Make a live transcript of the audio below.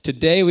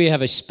Today we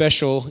have a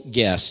special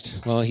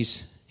guest. Well,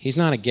 he's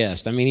not a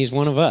guest. I mean, he's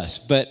one of us.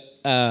 But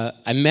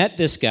I met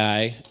this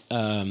guy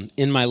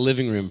in my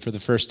living room for the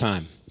first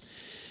time.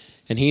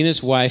 And he and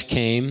his wife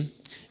came,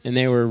 and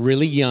they were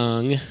really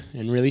young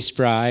and really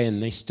spry,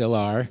 and they still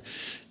are.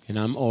 And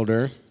I'm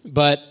older.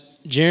 But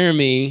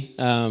Jeremy,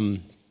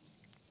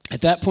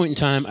 at that point in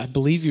time, I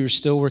believe you were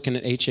still working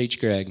at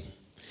H.H. Gregg.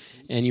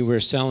 And you were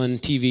selling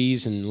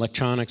TVs and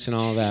electronics and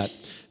all that.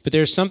 But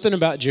there's something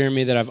about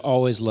Jeremy that I've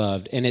always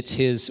loved, and it's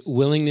his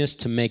willingness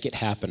to make it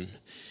happen.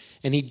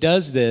 And he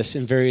does this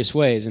in various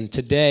ways. And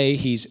today,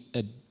 he's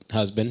a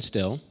husband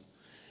still,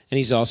 and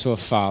he's also a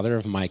father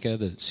of Micah,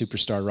 the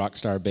superstar, rock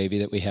star baby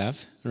that we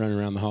have running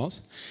around the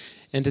halls.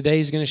 And today,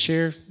 he's going to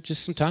share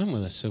just some time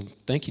with us. So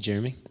thank you,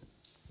 Jeremy.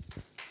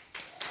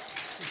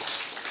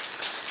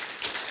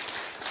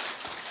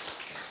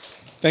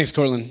 Thanks,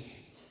 Cortland.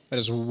 That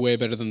is way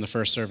better than the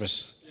first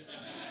service.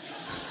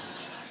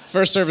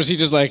 First service, he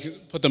just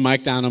put the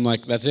mic down. I'm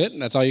like, that's it?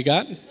 That's all you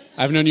got?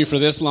 I've known you for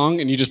this long,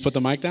 and you just put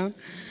the mic down?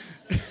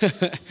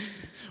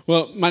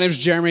 Well, my name's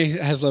Jeremy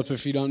Hezlep,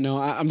 if you don't know.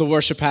 I'm the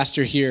worship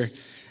pastor here.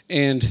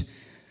 And,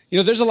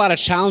 there's a lot of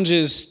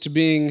challenges to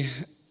being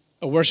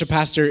a worship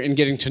pastor and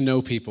getting to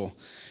know people.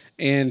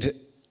 And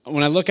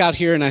when I look out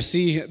here and I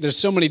see there's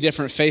so many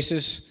different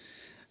faces,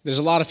 there's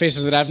a lot of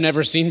faces that I've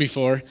never seen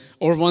before,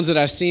 or ones that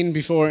I've seen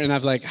before, and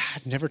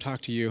I've never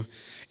talked to you.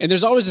 And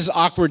there's always this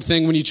awkward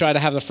thing when you try to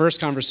have the first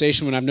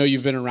conversation when I know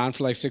you've been around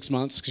for 6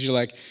 months, because you're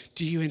like,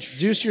 do you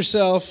introduce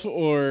yourself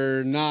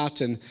or not?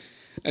 And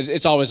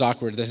it's always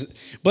awkward.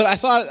 But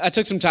I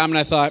took some time and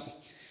I thought,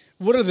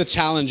 what are the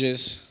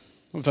challenges,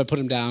 if I put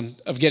them down,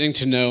 of getting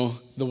to know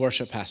the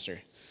worship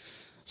pastor?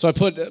 So I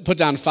put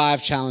down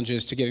 5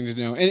 challenges to getting to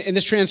know. And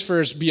this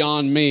transfers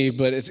beyond me,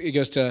 but it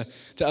goes to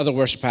other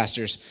worship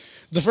pastors.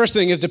 The first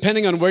thing is,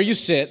 depending on where you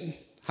sit,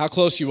 how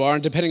close you are,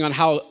 and depending on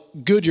how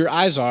good your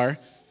eyes are,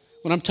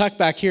 when I'm tucked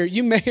back here,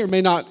 you may or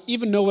may not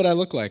even know what I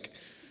look like.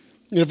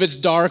 If it's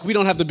dark, we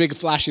don't have the big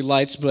flashy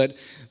lights, but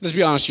let's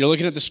be honest, you're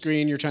looking at the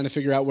screen, you're trying to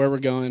figure out where we're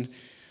going.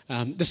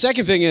 The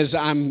second thing is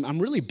I'm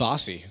really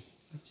bossy.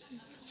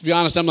 To be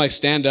honest, I'm like,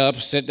 stand up,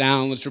 sit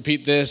down, let's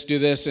repeat this, do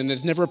this, and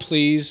it's never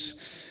please.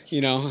 I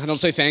don't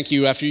say thank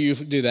you after you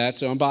do that,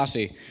 so I'm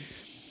bossy.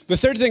 The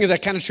third thing is I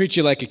kind of treat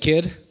you like a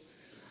kid.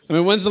 I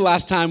mean, when's the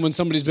last time when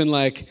somebody's been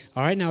like,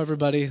 all right, now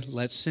everybody,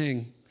 let's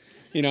sing,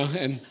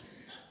 and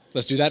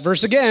let's do that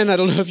verse again. I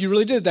don't know if you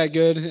really did that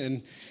good.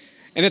 And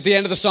at the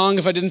end of the song,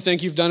 if I didn't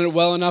think you've done it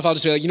well enough, I'll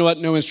just be like, you know what,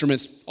 no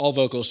instruments, all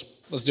vocals.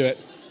 Let's do it.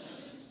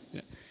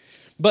 Yeah.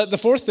 But the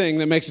fourth thing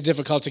that makes it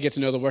difficult to get to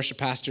know the worship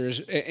pastors,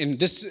 and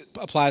this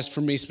applies for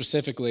me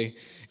specifically,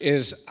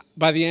 is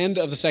by the end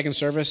of the second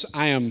service,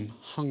 I am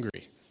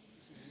hungry.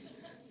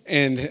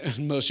 And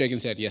Mo's shaking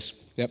his head, yes.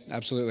 Yep,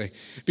 absolutely.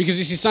 Because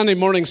you see, Sunday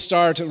mornings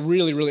start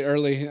really, really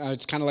early.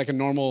 It's kind of like a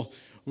normal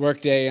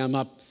work day. I'm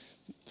up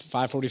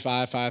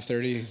 5:45,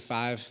 5:30,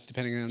 5,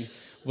 depending on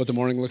what the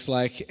morning looks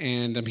like.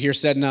 And I'm here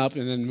setting up,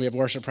 and then we have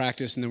worship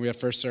practice, and then we have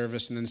first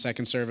service, and then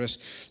second service.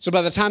 So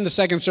by the time the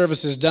second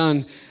service is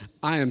done,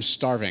 I am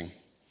starving.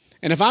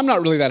 And if I'm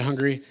not really that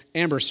hungry,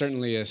 Amber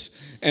certainly is.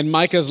 And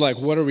Micah's like,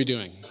 what are we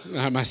doing?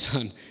 My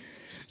son.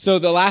 So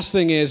the last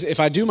thing is, if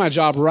I do my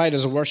job right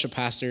as a worship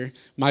pastor,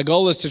 my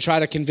goal is to try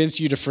to convince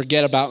you to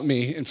forget about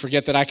me and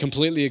forget that I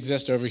completely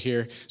exist over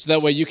here, so that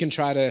way you can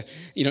try to,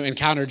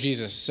 encounter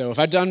Jesus. So if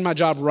I've done my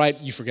job right,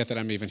 you forget that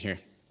I'm even here.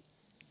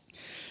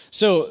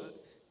 So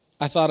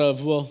I thought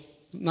of, well,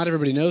 not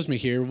everybody knows me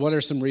here. What are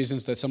some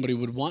reasons that somebody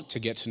would want to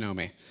get to know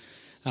me?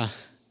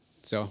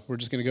 So we're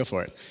just going to go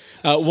for it.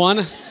 One,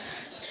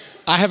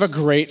 I have a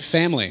great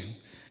family.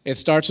 It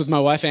starts with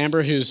my wife,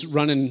 Amber, who's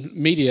running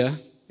media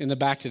in the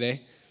back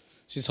today.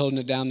 She's holding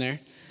it down there.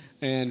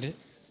 And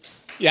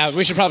yeah,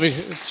 we should probably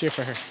cheer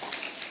for her.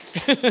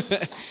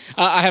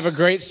 I have a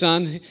great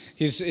son.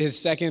 He's his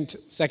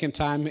second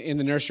time in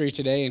the nursery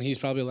today, and he's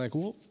probably like,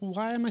 well,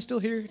 why am I still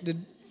here? Are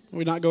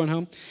we not going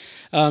home?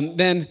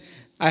 Then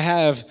I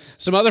have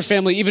some other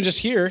family, even just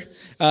here.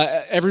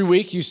 Every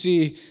week you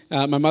see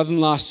my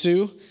mother-in-law,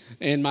 Sue,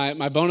 and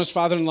my bonus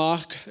father-in-law,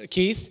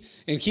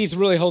 Keith. And Keith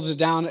really holds it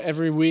down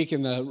every week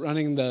in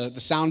running the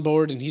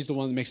soundboard, and he's the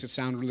one that makes it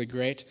sound really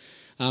great.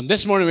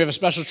 This morning we have a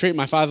special treat.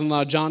 My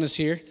father-in-law, John, is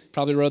here.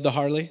 Probably rode the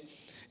Harley.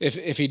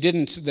 If he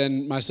didn't,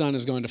 then my son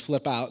is going to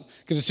flip out.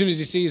 Because as soon as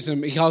he sees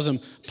him, he calls him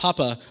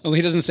Papa. Only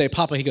he doesn't say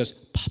Papa, he goes,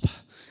 Papa.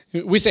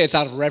 We say it's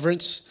out of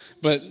reverence,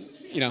 but,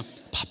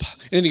 Papa.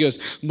 And then he goes,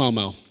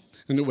 Momo.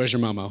 And where's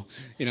your Momo?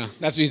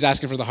 That's what he's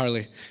asking for the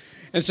Harley.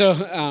 And so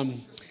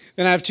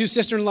then I have 2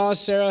 sister-in-laws,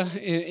 Sarah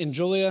and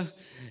Julia.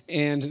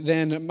 And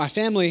then my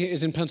family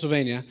is in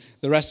Pennsylvania.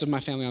 The rest of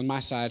my family on my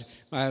side,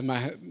 I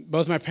have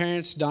both my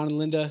parents, Don and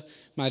Linda.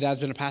 My dad's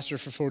been a pastor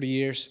for 40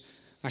 years,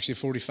 actually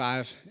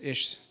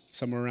 45-ish,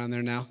 somewhere around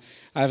there now.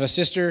 I have a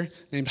sister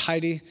named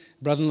Heidi,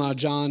 brother-in-law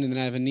John, and then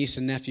I have a niece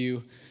and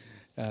nephew,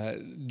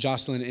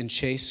 Jocelyn and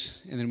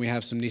Chase. And then we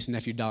have some niece and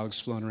nephew dogs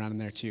flown around in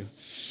there too.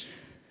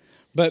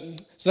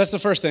 So that's the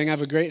first thing. I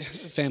have a great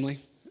family.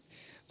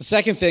 The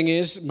second thing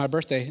is my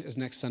birthday is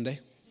next Sunday.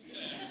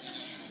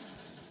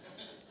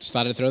 Just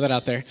thought I'd throw that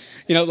out there.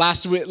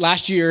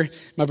 Last year,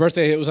 my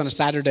birthday, it was on a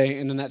Saturday,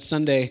 and then that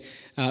Sunday,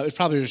 it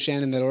probably was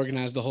Shannon that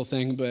organized the whole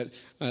thing, but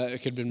it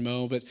could have been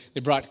Mo, but they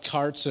brought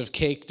carts of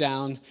cake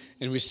down,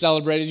 and we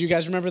celebrated. You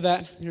guys remember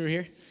that? You were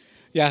here?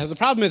 Yeah, the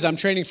problem is I'm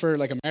training for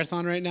like a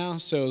marathon right now,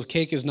 so the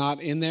cake is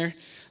not in there.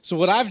 So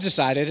what I've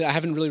decided, I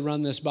haven't really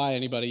run this by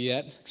anybody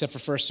yet, except for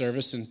first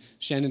service, and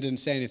Shannon didn't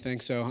say anything,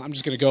 so I'm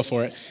just going to go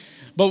for it.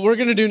 But what we're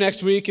going to do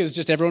next week is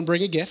just everyone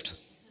bring a gift.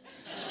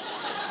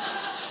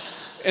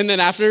 And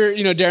then after,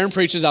 Darren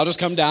preaches, I'll just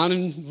come down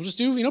and we'll just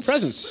do,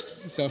 presents.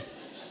 So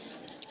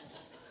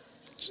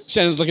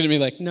Shannon's looking at me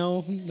like,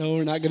 no,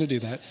 we're not going to do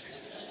that.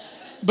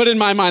 But in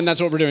my mind,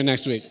 that's what we're doing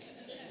next week.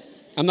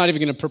 I'm not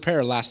even going to prepare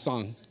a last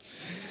song.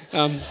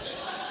 Or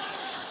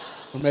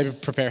maybe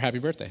prepare happy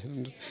birthday.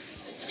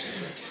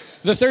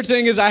 The third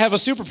thing is I have a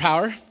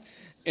superpower,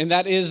 and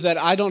that is that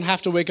I don't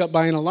have to wake up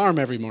by an alarm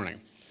every morning.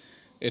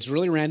 It's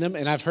really random,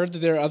 and I've heard that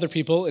there are other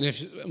people, and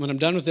when I'm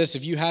done with this,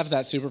 if you have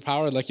that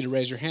superpower, I'd like you to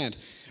raise your hand.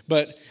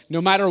 But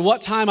no matter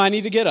what time I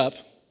need to get up,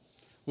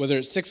 whether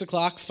it's 6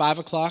 o'clock, 5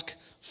 o'clock,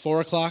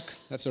 4 o'clock,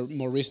 that's a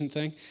more recent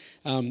thing,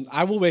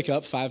 I will wake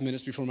up 5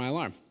 minutes before my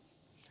alarm.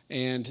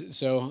 And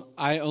so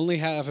I only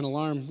have an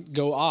alarm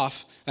go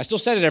off. I still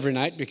set it every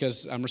night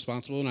because I'm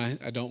responsible, and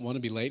I don't want to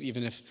be late,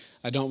 even if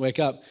I don't wake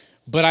up.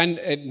 But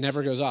it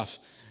never goes off,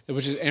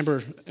 which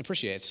Amber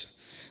appreciates.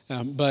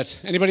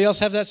 But anybody else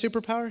have that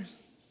superpower?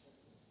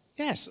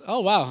 Yes.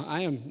 Oh, wow.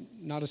 I am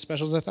not as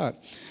special as I thought.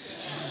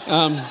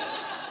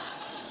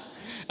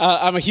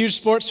 I'm a huge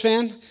sports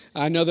fan.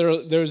 I know there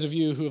are those of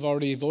you who have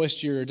already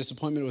voiced your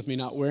disappointment with me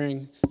not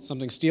wearing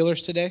something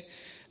Steelers today,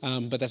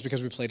 but that's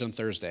because we played on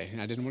Thursday.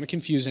 I didn't want to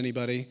confuse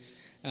anybody.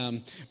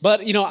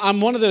 But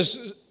I'm one of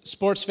those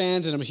sports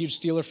fans, and I'm a huge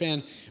Steeler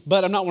fan,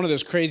 but I'm not one of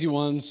those crazy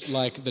ones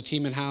like the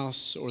team in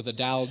house or the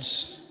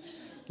Dowds.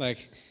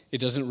 Like, it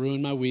doesn't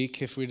ruin my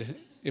week if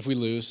we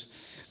lose.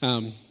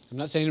 I'm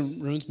not saying it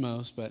ruins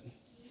most, but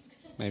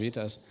maybe it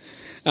does.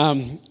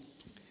 I'm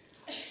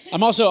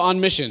also on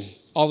mission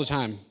all the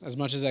time, as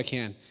much as I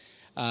can.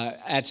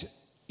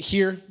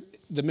 Here,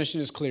 the mission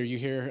is clear. You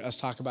hear us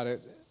talk about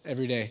it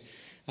every day.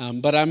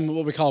 But I'm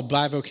what we call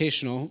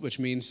bivocational, which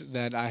means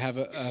that I have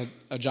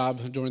a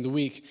job during the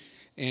week,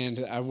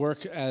 and I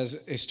work as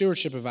a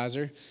stewardship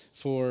advisor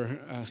for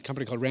a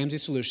company called Ramsey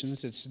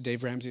Solutions. It's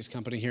Dave Ramsey's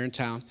company here in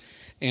town.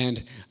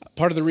 And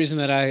part of the reason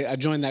that I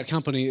joined that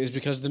company is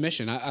because of the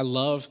mission. I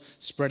love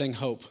spreading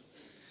hope.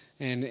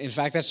 And in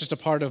fact, that's just a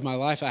part of my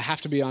life. I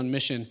have to be on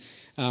mission.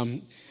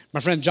 My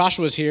friend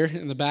Joshua was here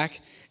in the back,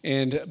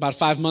 and about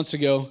 5 months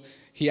ago,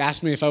 he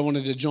asked me if I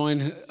wanted to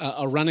join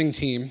a running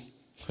team,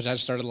 which I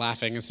just started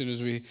laughing as soon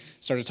as we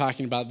started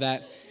talking about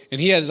that. And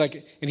he's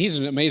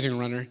an amazing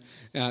runner.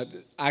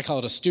 I call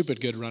it a stupid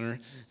good runner.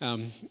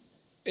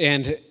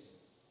 And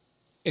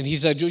he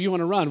said, "Do you want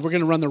to run? We're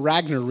going to run the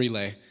Ragnar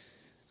relay."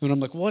 And I'm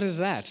like, "What is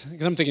that?"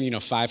 Because I'm thinking,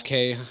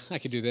 5K, I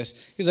could do this.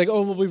 He's like,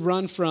 "Oh, well, we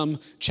run from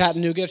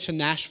Chattanooga to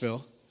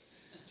Nashville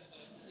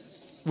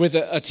with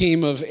a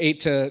team of 8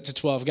 to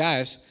 12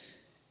 guys."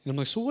 And I'm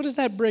like, "So what does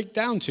that break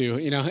down to?"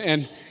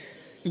 And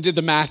did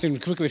the math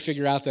and quickly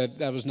figure out that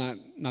was not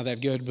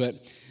that good. But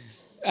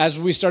as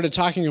we started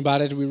talking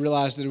about it, we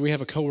realized that we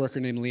have a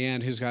coworker named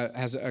Leanne who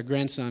has a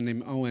grandson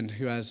named Owen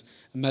who has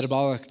a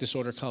metabolic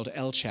disorder called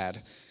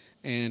LCHAD.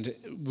 And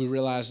we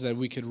realized that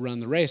we could run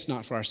the race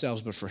not for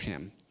ourselves but for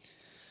him.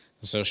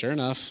 So sure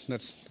enough,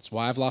 that's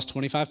why I've lost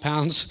 25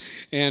 pounds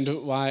and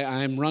why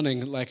I'm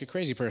running like a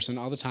crazy person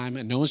all the time,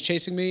 and no one's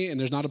chasing me, and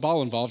there's not a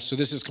ball involved, so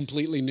this is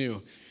completely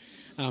new.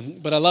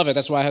 But I love it.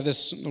 That's why I have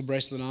this little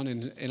bracelet on.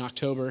 In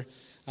October,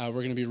 we're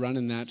going to be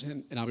running that,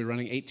 and I'll be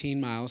running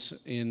 18 miles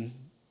in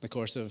the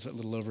course of a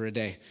little over a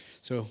day.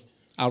 So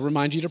I'll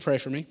remind you to pray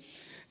for me.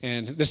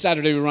 And this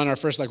Saturday, we run our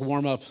first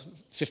warm-up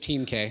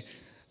 15K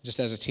just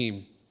as a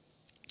team.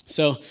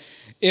 So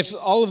if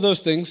all of those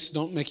things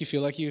don't make you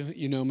feel like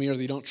you know me or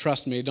that you don't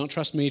trust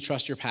me,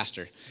 trust your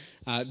pastor.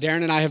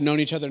 Darren and I have known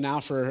each other now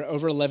for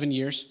over 11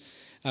 years.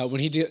 When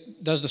he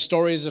does the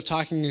stories of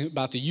talking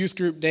about the youth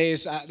group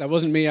days, that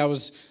wasn't me. I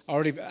was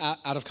already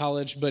out of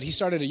college, but he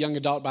started a young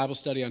adult Bible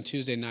study on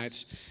Tuesday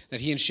nights that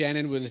he and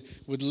Shannon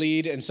would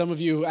lead, and some of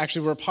you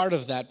actually were a part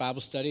of that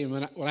Bible study. And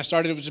when I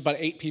started, it was just about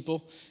 8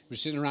 people. We were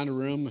sitting around a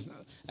room.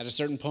 At a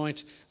certain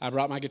point, I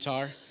brought my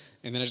guitar,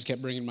 and then I just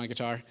kept bringing my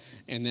guitar,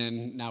 and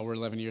then now we're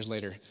 11 years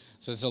later.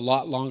 So it's a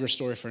lot longer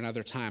story for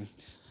another time.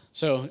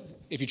 So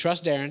if you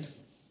trust Darren, you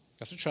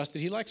have to trust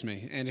that he likes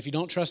me. And if you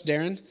don't trust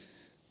Darren,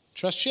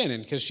 trust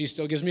Shannon, because she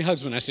still gives me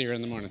hugs when I see her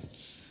in the morning.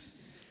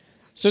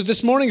 So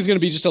this morning is going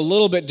to be just a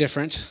little bit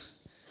different.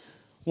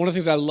 One of the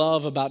things I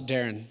love about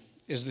Darren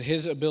is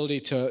his ability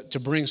to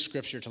bring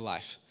Scripture to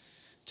life,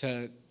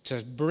 to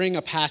bring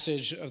a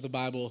passage of the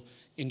Bible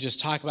and just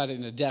talk about it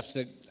in a depth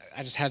that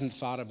I just hadn't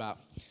thought about.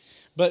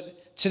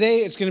 But today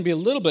it's going to be a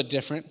little bit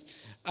different.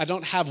 I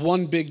don't have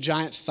one big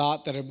giant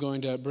thought that I'm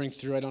going to bring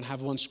through. I don't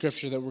have one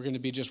scripture that we're going to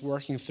be just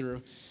working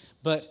through.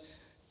 But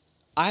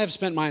I have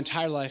spent my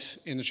entire life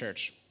in the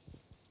church.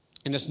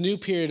 And this new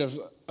period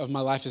of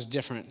my life is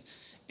different.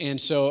 And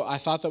so I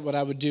thought that what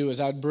I would do is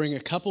I would bring a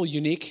couple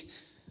unique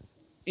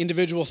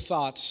individual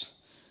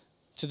thoughts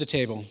to the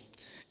table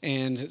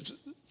and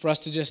for us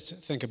to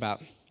just think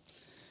about.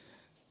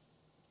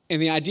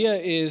 And the idea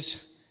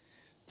is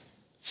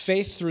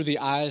faith through the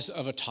eyes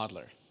of a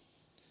toddler.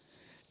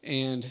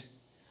 And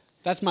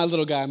that's my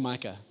little guy,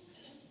 Micah.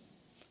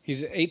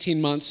 He's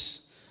 18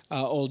 months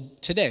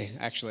old today,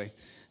 actually.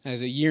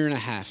 He's a year and a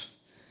half.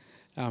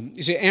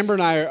 You see, Amber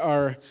and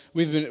I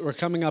we're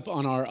coming up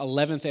on our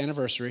 11th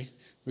anniversary.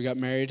 We got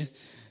married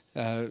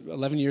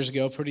 11 years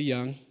ago, pretty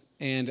young.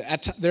 And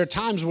there are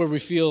times where we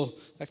feel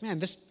like, man,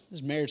 this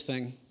marriage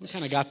thing, we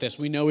kind of got this.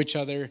 We know each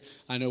other.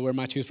 I know where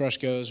my toothbrush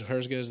goes,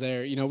 hers goes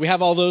there. We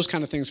have all those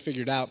kind of things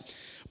figured out.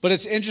 But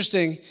it's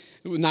interesting,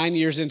 9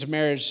 years into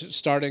marriage,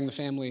 starting the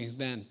family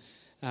then.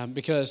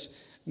 Because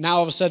now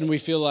all of a sudden we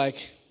feel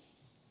like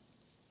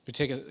we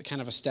take a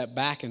kind of a step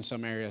back in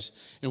some areas.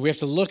 And we have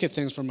to look at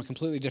things from a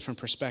completely different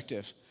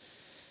perspective.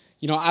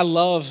 I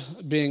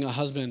love being a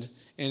husband,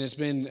 and it's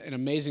been an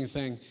amazing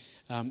thing.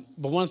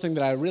 But one thing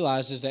that I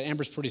realized is that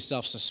Amber's pretty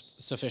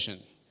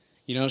self-sufficient.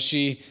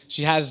 She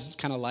has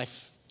kind of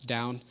life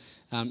down.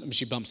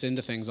 She bumps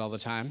into things all the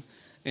time,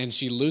 and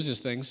she loses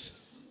things.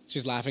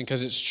 She's laughing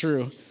because it's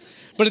true.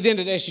 But at the end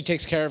of the day, she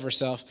takes care of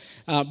herself.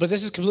 But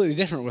this is completely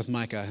different with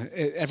Micah.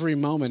 Every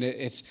moment,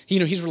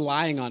 he's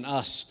relying on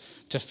us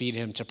to feed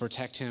him, to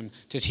protect him,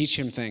 to teach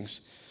him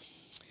things.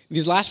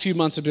 These last few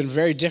months have been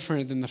very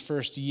different than the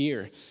first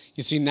year.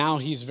 You see, now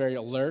he's very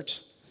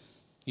alert.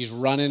 He's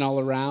running all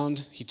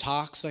around. He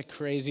talks like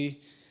crazy.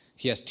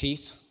 He has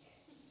teeth.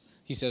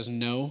 He says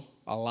no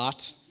a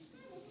lot.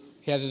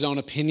 He has his own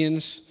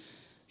opinions.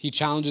 He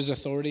challenges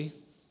authority.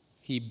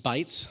 He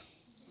bites,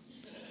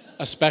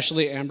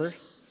 especially Amber.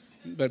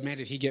 But man,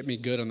 did he get me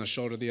good on the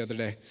shoulder the other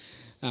day.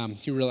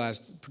 He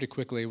realized pretty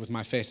quickly with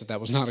my face that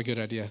was not a good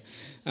idea.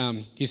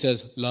 He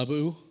says,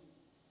 "Labu,"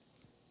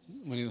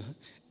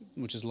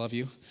 which is love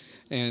you.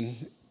 And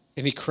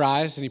he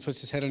cries, and he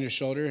puts his head on your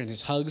shoulder, and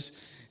his hugs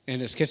and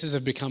his kisses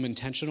have become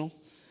intentional.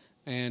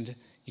 And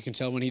you can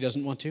tell when he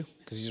doesn't want to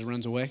because he just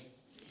runs away.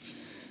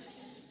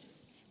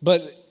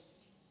 But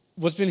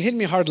what's been hitting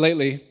me hard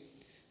lately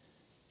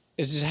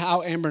is just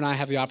how Amber and I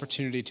have the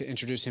opportunity to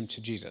introduce him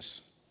to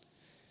Jesus.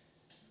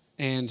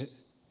 And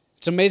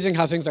it's amazing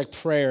how things like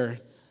prayer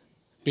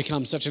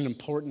become such an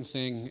important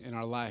thing in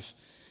our life.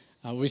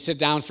 We sit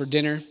down for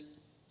dinner,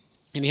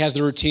 and he has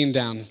the routine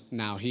down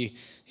now. He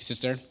sits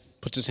there,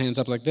 puts his hands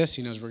up like this.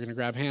 He knows we're going to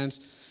grab hands.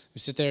 We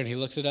sit there, and he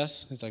looks at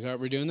us. He's like, all right,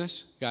 we're doing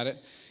this? Got it.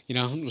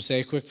 We'll say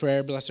a quick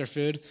prayer, bless our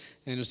food,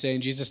 and we'll say,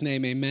 in Jesus'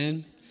 name,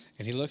 amen.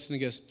 And he looks, and he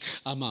goes,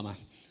 mama.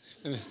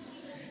 And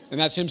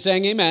that's him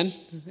saying amen,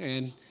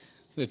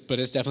 but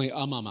it's definitely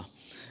mama.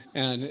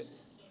 And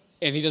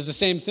he does the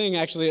same thing,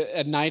 actually,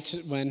 at night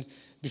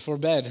before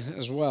bed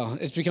as well.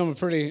 It's become a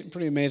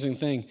pretty amazing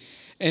thing.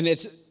 And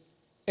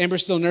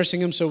Amber's still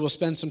nursing him, so we'll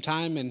spend some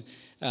time, and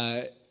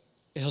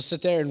he'll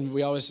sit there, and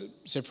we always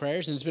say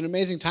prayers. And it's been an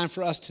amazing time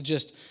for us to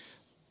just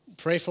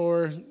pray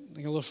for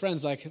little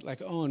friends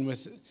like Owen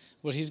with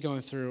what he's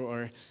going through,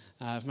 or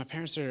if my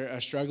parents are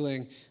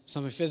struggling with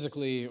something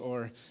physically,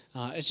 or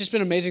it's just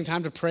been an amazing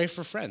time to pray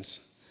for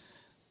friends.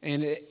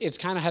 And it's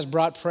kind of has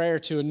brought prayer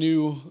to a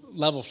new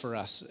level for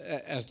us,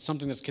 as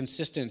something that's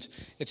consistent.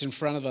 It's in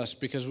front of us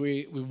because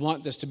we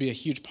want this to be a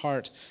huge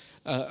part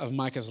of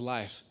Micah's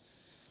life.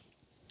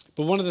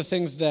 But one of the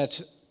things that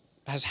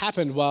has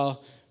happened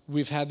while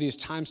we've had these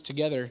times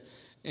together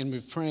and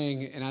we're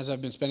praying, and as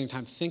I've been spending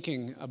time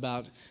thinking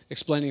about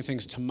explaining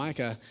things to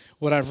Micah,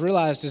 what I've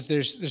realized is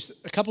there's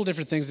a couple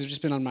different things that have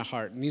just been on my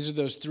heart. And these are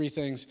those three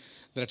things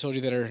that I told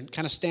you that are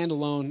kind of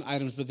standalone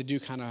items, but they do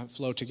kind of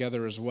flow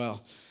together as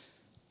well.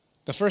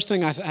 The first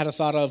thing I had a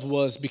thought of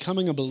was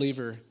becoming a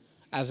believer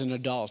as an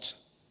adult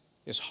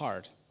is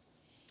hard.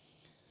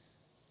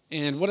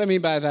 And what I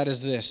mean by that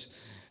is this.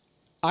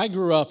 I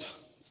grew up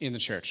in the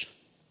church.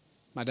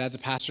 My dad's a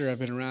pastor. I've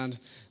been around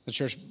the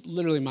church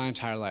literally my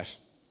entire life.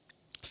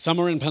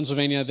 Somewhere in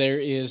Pennsylvania, there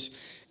is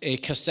a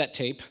cassette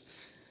tape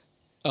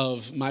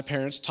of my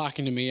parents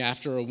talking to me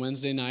after a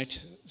Wednesday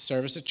night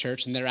service at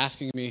church, and they're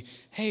asking me,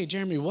 hey,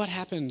 Jeremy, what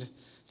happened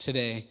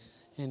today?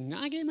 And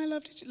I gave my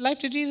life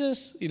to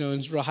Jesus, and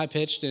it's real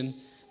high-pitched, and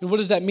what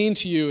does that mean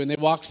to you? And they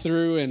walked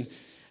through, and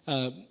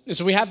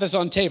so we have this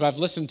on tape. I've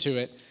listened to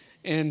it,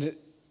 and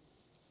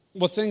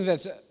one thing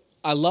that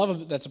I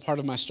love that's a part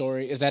of my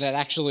story is that it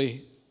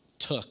actually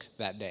took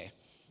that day.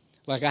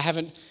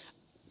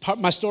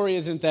 My story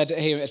isn't that,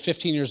 hey, at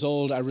 15 years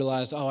old, I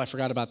realized, I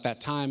forgot about that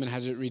time and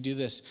had to redo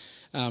this.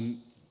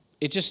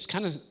 It just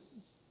kind of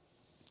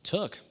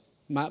took.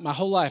 My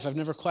whole life, I've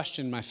never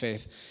questioned my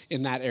faith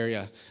in that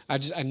area.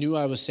 I knew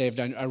I was saved.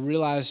 I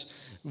realized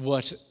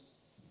what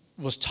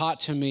was taught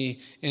to me.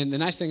 And the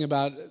nice thing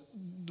about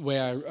the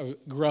way I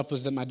grew up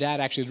was that my dad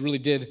actually really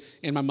did,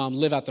 and my mom,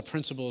 live out the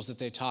principles that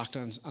they talked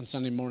on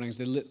Sunday mornings.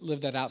 They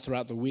lived that out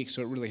throughout the week,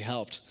 so it really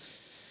helped.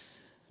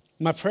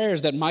 My prayer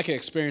is that Micah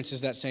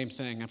experiences that same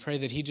thing. I pray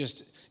that he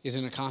just is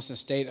in a constant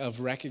state of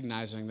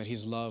recognizing that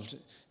he's loved,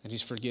 that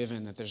he's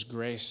forgiven, that there's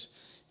grace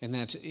and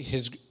that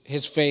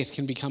his faith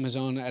can become his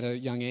own at a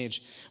young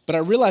age. But I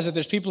realize that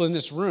there's people in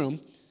this room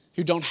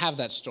who don't have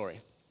that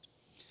story.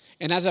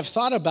 And as I've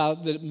thought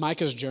about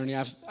Micah's journey,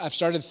 I've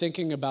started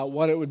thinking about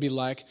what it would be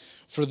like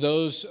for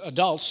those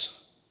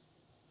adults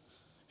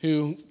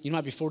who, you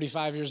might be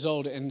 45 years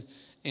old and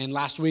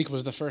last week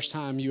was the first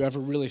time you ever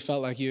really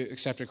felt like you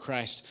accepted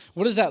Christ.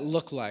 What does that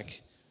look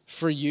like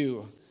for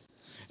you?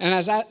 And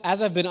as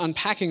I've been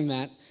unpacking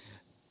that,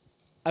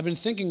 I've been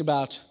thinking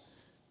about,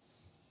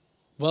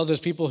 well, there's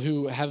people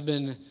who have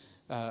been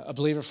a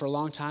believer for a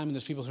long time, and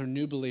there's people who are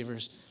new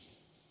believers.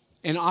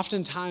 And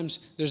oftentimes,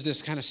 there's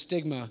this kind of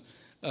stigma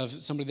of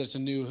somebody that's a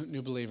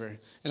new believer.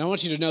 And I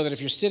want you to know that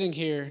if you're sitting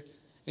here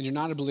and you're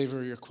not a believer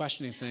or you're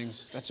questioning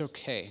things, that's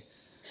okay.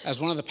 As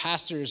one of the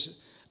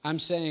pastors, I'm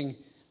saying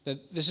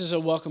that this is a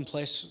welcome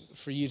place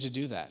for you to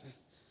do that.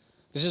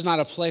 This is not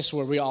a place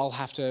where we all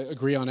have to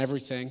agree on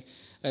everything.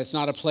 It's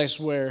not a place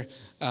where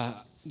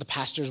the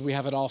pastors, we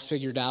have it all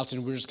figured out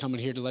and we're just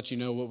coming here to let you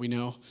know what we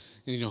know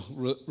and,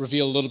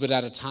 reveal a little bit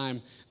at a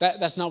time.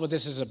 That's not what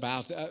this is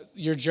about.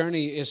 Your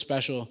journey is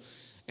special.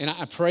 And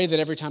I pray that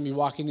every time you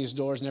walk in these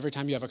doors and every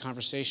time you have a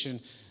conversation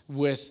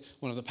with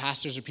one of the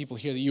pastors or people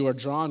here, that you are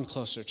drawn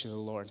closer to the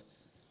Lord.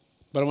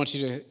 But I want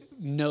you to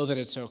know that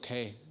it's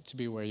okay to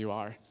be where you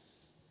are.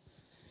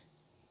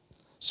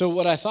 So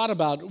what I thought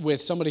about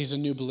with somebody who's a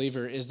new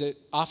believer is that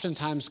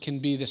oftentimes can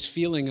be this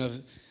feeling of,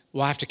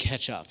 well, I have to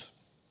catch up.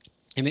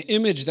 And the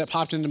image that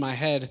popped into my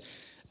head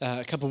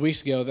a couple of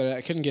weeks ago that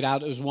I couldn't get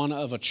out, it was one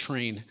of a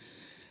train.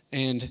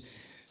 And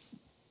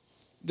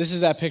this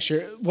is that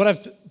picture. What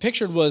I've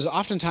pictured was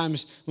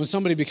oftentimes when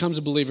somebody becomes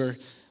a believer,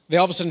 they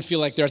all of a sudden feel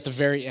like they're at the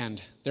very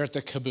end. They're at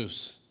the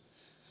caboose.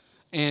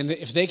 And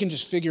if they can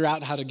just figure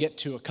out how to get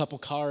to a couple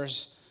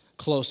cars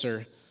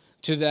closer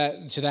to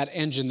that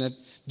engine, that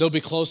they'll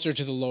be closer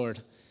to the Lord.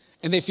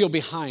 And they feel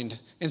behind.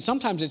 And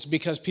sometimes it's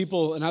because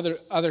people and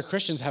other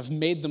Christians have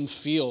made them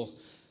feel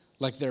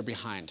like they're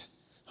behind.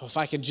 Oh, if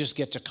I could just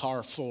get to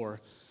car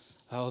 4,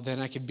 then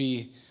I could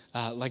be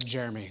like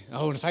Jeremy.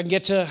 Oh, and if I can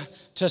get to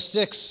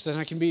 6, then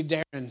I can be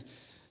Darren.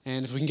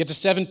 And if we can get to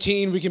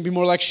 17, we can be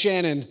more like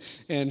Shannon.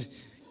 And,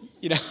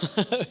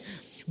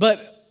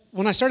 But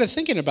when I started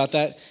thinking about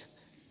that,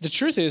 the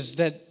truth is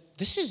that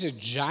this is a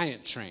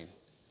giant train.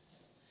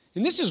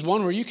 And this is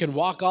one where you can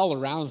walk all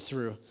around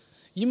through.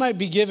 You might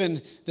be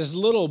given this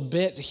little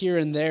bit here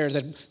and there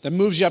that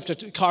moves you up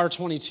to car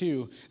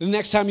 22. The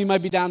next time you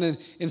might be down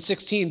in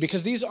 16,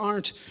 because these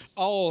aren't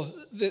all,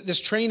 this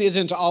train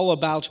isn't all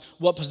about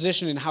what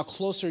position and how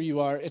closer you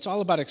are. It's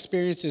all about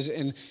experiences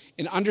and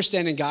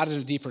understanding God at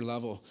a deeper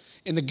level.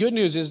 And the good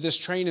news is this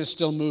train is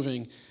still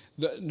moving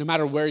no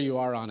matter where you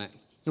are on it.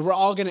 And we're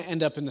all going to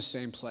end up in the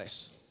same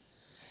place.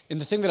 And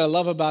the thing that I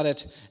love about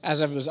it,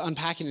 as I was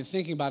unpacking and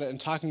thinking about it and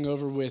talking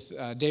over with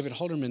David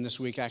Holderman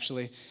this week,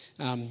 actually,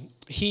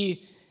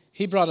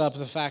 he brought up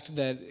the fact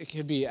that it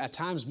could be at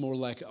times more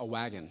like a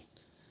wagon.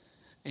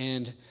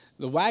 And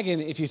the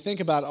wagon, if you think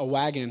about a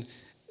wagon,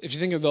 if you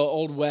think of the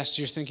Old West,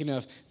 you're thinking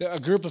of a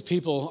group of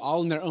people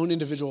all in their own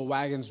individual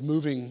wagons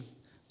moving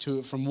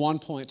from one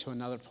point to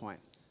another point.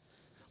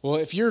 Well,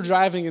 if you're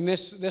driving in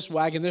this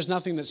wagon, there's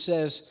nothing that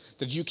says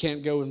that you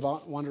can't go and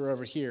wander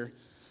over here,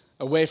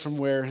 away from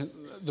where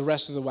the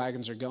rest of the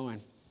wagons are going.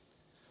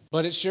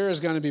 But it sure is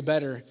going to be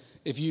better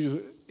if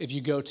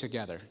you go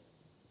together.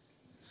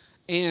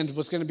 And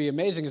what's going to be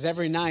amazing is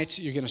every night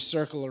you're going to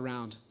circle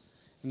around.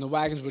 And the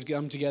wagons would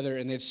come together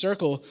and they'd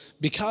circle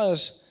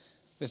because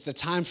it's the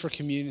time for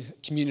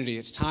community.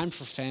 It's time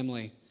for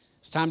family.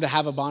 It's time to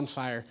have a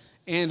bonfire.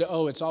 And,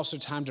 it's also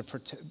time to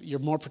you're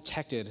more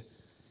protected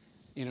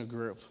in a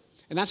group.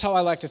 And that's how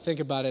I like to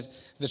think about it.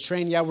 The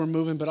train, we're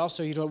moving, but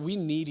also, we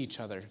need each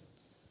other.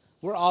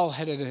 We're all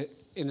headed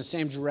in the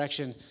same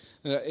direction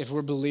if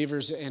we're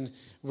believers, and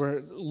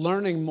we're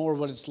learning more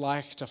what it's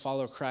like to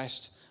follow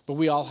Christ, but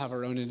we all have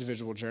our own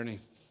individual journey.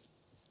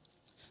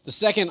 The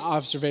second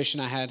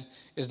observation I had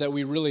is that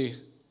we really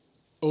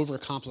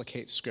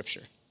overcomplicate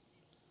Scripture.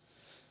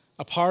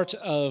 A part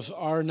of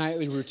our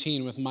nightly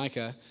routine with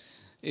Micah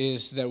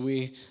is that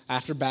we,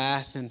 after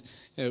bath and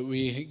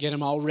we get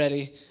him all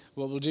ready,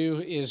 what we'll do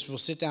is we'll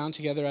sit down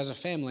together as a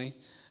family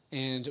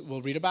and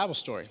we'll read a Bible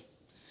story.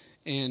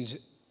 And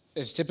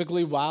it's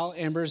typically while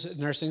Amber's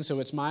nursing, so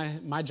it's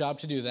my job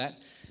to do that.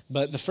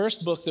 But the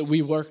first book that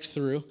we worked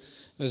through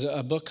was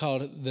a book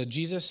called The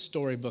Jesus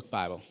Storybook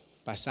Bible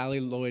by Sally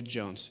Lloyd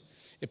Jones.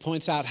 It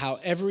points out how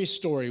every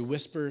story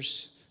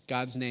whispers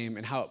God's name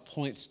and how it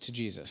points to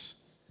Jesus.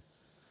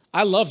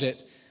 I loved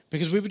it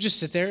because we would just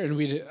sit there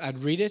and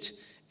I'd read it,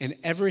 and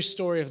every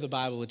story of the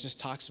Bible, it just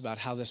talks about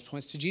how this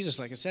points to Jesus,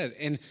 like I said.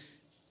 And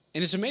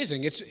it's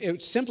amazing.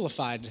 It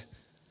simplified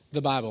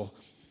the Bible.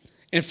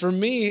 And for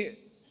me,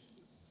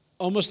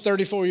 almost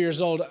 34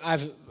 years old,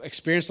 I've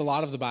experienced a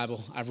lot of the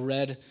Bible. I've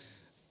read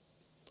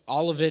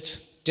all of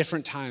it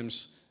different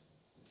times.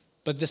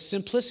 But the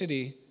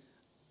simplicity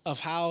of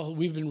how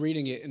we've been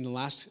reading it in the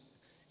last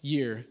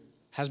year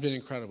has been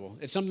incredible.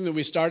 It's something that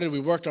we started. We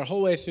worked our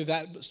whole way through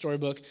that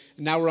storybook,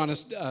 and now we're on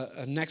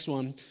a next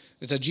one.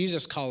 It's a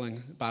Jesus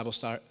Calling Bible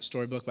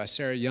storybook by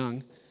Sarah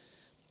Young.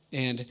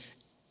 And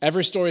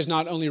every story is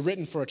not only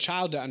written for a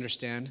child to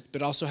understand,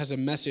 but also has a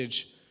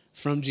message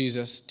from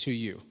Jesus to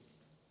you.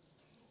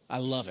 I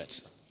love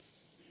it.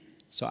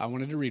 So I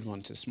wanted to read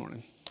one this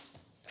morning.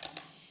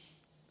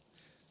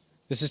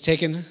 This is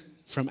taken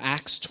from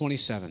Acts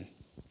 27.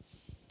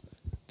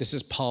 This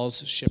is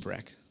Paul's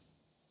shipwreck.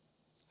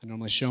 I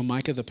normally show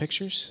Micah the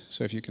pictures,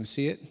 so if you can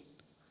see it,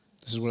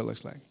 this is what it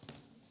looks like.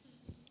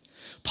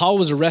 Paul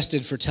was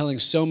arrested for telling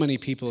so many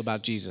people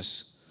about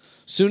Jesus.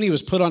 Soon he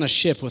was put on a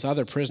ship with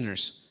other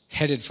prisoners,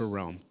 headed for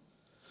Rome,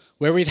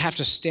 where he'd have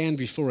to stand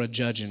before a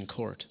judge in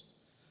court.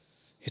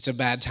 It's a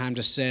bad time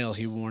to sail,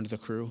 he warned the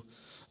crew.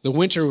 The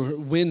winter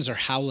winds are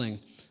howling.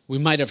 We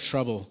might have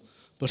trouble,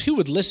 but who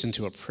would listen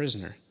to a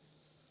prisoner?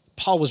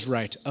 Paul was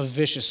right. A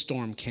vicious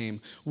storm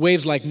came.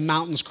 Waves like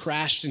mountains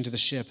crashed into the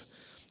ship,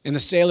 and the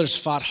sailors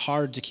fought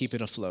hard to keep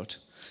it afloat.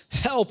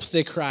 Help,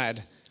 they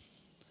cried.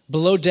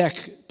 Below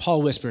deck,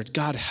 Paul whispered,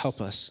 God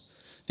help us.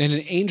 Then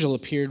an angel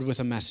appeared with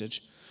a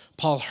message.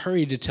 Paul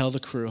hurried to tell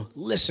the crew.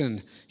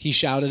 Listen, he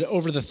shouted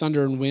over the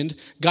thunder and wind.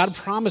 God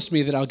promised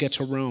me that I'll get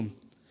to Rome.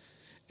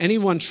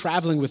 Anyone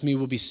traveling with me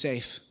will be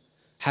safe.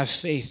 Have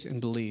faith and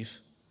believe.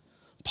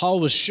 Paul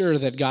was sure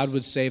that God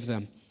would save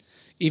them.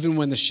 Even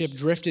when the ship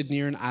drifted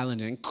near an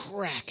island and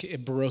crack,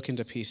 it broke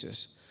into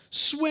pieces.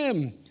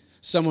 Swim,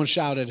 someone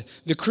shouted.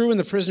 The crew and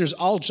the prisoners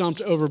all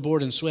jumped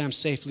overboard and swam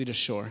safely to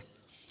shore.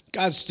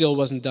 God still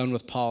wasn't done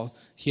with Paul.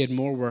 He had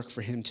more work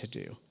for him to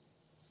do.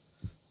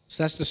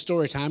 So that's the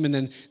story time. And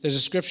then there's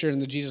a scripture in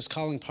the Jesus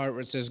Calling part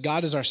where it says,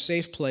 God is our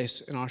safe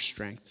place and our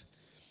strength.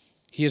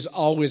 He is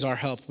always our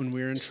help when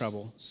we're in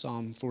trouble.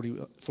 Psalm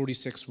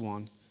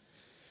 46:1.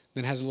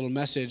 Then has a little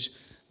message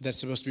that's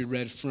supposed to be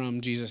read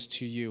from Jesus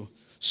to you.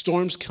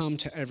 Storms come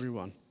to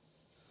everyone.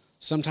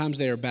 Sometimes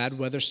they are bad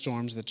weather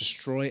storms that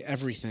destroy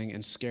everything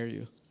and scare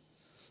you.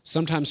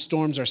 Sometimes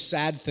storms are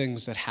sad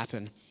things that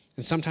happen,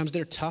 and sometimes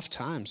they're tough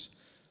times.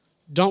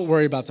 Don't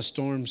worry about the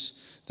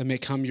storms that may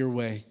come your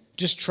way.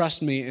 Just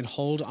trust me and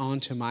hold on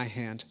to my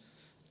hand.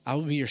 I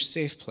will be your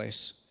safe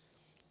place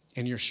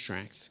and your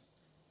strength.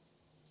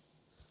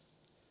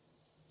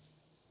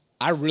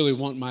 I really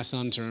want my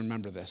son to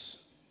remember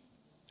this,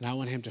 and I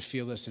want him to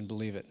feel this and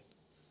believe it.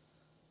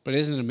 But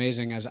isn't it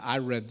amazing, as I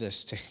read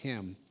this to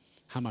him,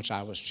 how much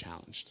I was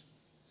challenged?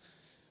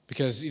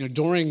 Because,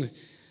 during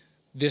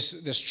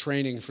this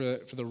training for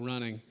the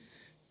running,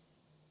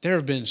 there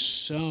have been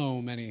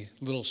so many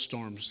little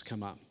storms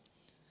come up.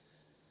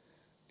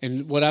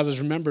 And what I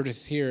was remembered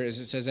with here is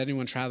it says,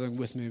 anyone traveling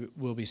with me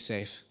will be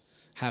safe.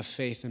 Have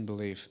faith and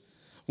believe.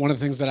 One of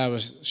the things that I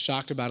was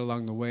shocked about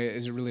along the way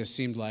is it really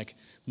seemed like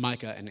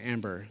Micah and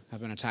Amber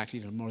have been attacked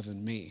even more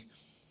than me.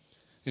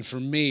 And for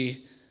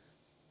me,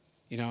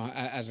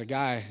 as a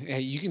guy,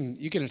 hey,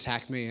 you can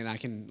attack me and I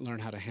can learn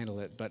how to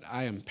handle it, but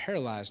I am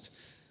paralyzed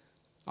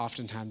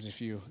oftentimes if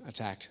you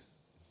attacked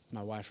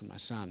my wife or my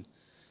son.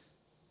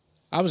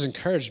 I was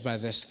encouraged by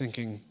this,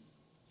 thinking,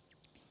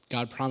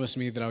 God promised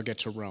me that I'll get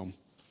to Rome.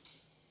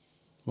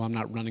 Well, I'm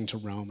not running to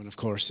Rome, and of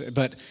course,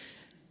 but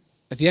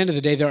at the end of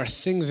the day, there are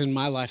things in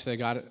my life that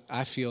God,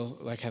 I feel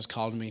like, has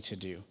called me to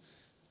do.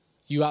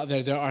 You out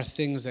there are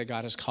things that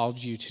God has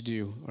called you to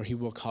do, or he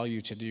will call you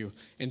to do,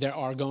 and there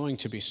are going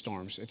to be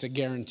storms. It's a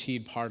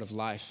guaranteed part of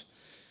life.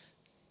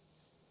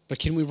 But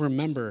can we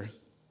remember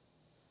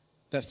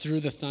that through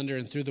the thunder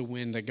and through the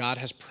wind, that God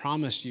has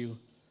promised you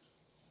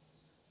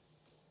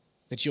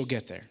that you'll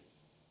get there?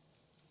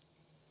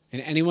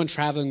 And anyone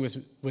traveling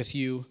with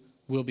you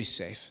will be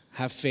safe.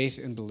 Have faith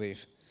and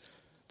believe.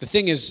 The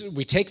thing is,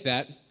 we take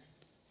that,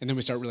 and then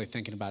we start really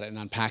thinking about it and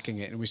unpacking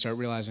it, and we start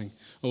realizing,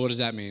 well, what does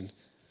that mean?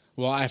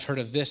 Well, I've heard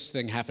of this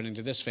thing happening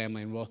to this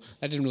family, and well,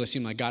 that didn't really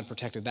seem like God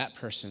protected that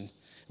person. And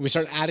we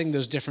start adding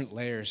those different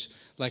layers,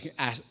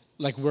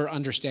 like we're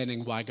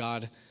understanding why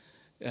God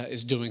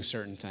is doing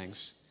certain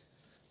things.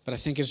 But I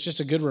think it's just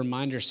a good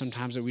reminder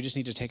sometimes that we just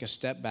need to take a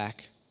step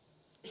back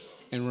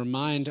and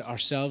remind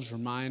ourselves,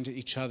 remind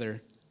each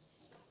other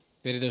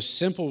that in those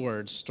simple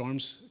words,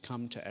 storms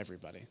come to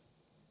everybody.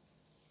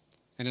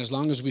 And as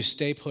long as we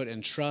stay put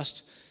and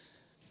trust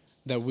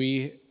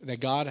that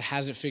God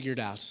has it figured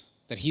out,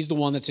 that he's the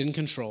one that's in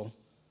control,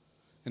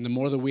 and the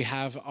more that we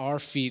have our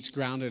feet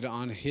grounded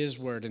on his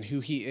word and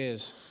who he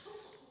is,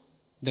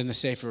 then the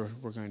safer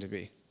we're going to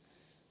be.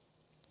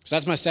 So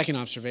that's my second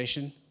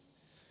observation.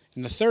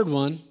 And the third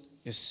one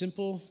is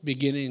simple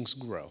beginnings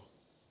grow.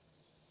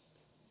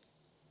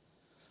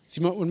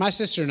 See, when my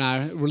sister and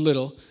I were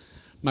little,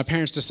 my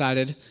parents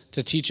decided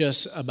to teach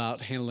us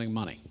about handling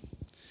money.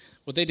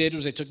 What they did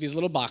was they took these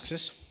little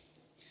boxes.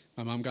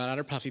 My mom got out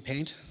her puffy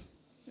paint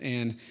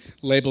and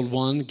labeled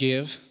one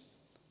give,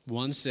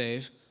 one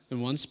save,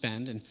 and one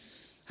spend, and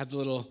had the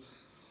little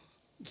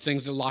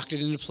things that locked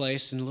it into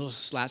place and little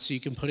slats so you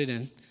can put it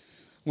in.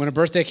 When a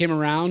birthday came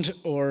around,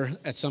 or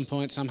at some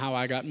point somehow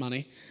I got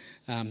money,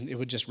 it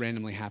would just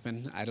randomly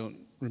happen. I don't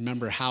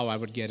remember how I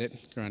would get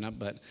it growing up,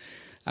 but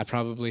I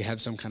probably had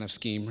some kind of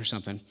scheme or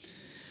something.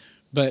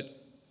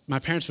 But my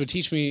parents would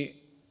teach me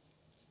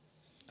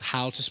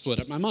how to split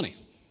up my money.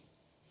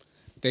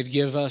 They'd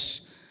give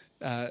us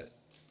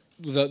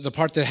the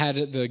part that had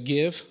the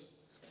give,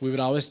 we would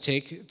always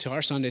take to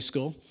our Sunday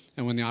school.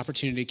 And when the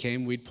opportunity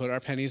came, we'd put our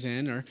pennies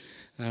in or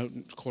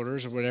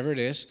quarters or whatever it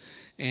is.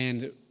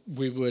 And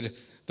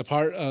the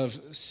part of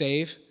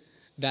save,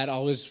 that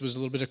always was a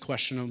little bit of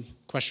question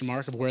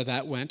mark of where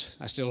that went.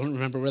 I still don't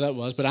remember where that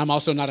was, but I'm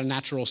also not a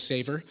natural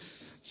saver.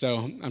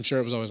 So I'm sure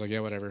it was always like, yeah,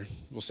 whatever,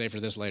 we'll save for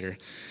this later.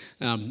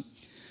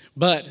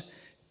 But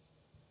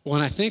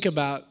when I think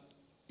about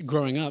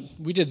growing up,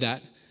 we did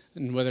that.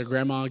 And whether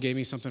grandma gave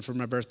me something for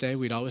my birthday,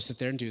 we'd always sit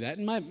there and do that.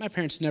 And my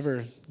parents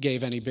never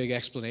gave any big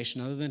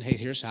explanation other than, hey,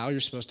 here's how you're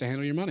supposed to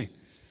handle your money.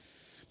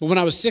 But when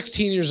I was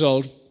 16 years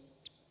old,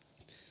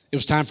 it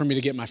was time for me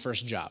to get my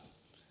first job.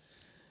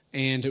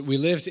 And we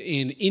lived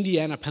in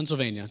Indiana,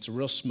 Pennsylvania. It's a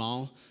real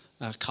small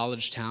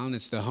college town.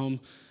 It's the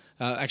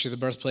the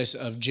birthplace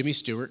of Jimmy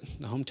Stewart,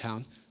 the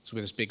hometown. It's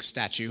with this big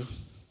statue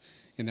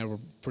in there. We're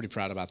pretty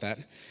proud about that.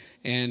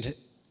 And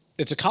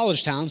it's a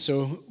college town,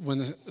 so when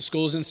the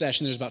school's in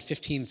session, there's about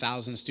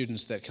 15,000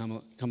 students that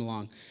come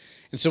along.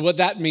 And so what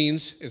that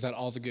means is that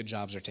all the good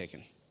jobs are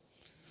taken,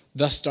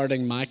 thus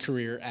starting my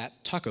career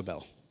at Taco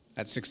Bell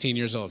at 16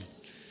 years old.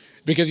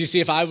 Because you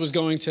see, if I was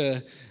going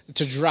to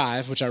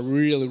drive, which I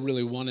really,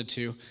 really wanted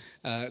to,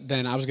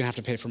 then I was going to have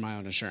to pay for my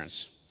own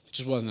insurance. It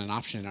just wasn't an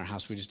option in our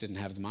house. We just didn't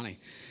have the money.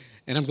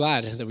 And I'm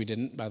glad that we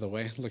didn't, by the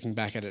way, looking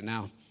back at it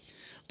now.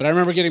 But I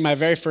remember getting my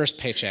very first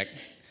paycheck. I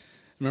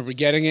remember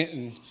getting it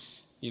and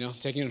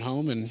taking it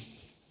home, and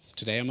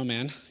today I'm a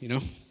man,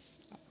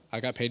 I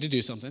got paid to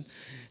do something.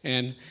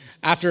 And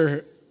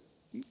after,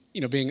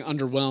 being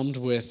underwhelmed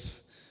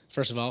with,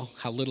 first of all,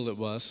 how little it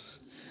was,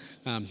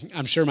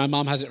 I'm sure my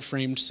mom has it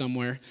framed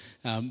somewhere,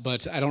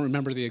 but I don't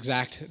remember the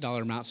exact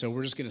dollar amount, so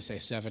we're just going to say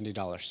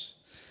 $70.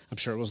 I'm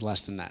sure it was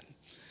less than that.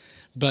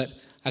 But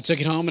I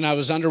took it home, and I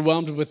was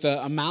underwhelmed with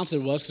the amount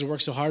it was because I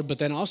worked so hard, but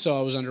then also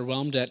I was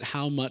underwhelmed at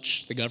how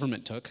much the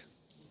government took.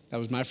 That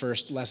was my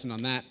first lesson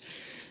on that.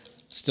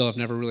 Still, I've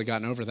never really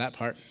gotten over that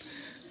part.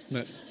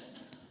 But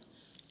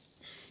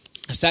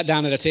I sat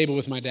down at a table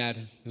with my dad.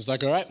 I was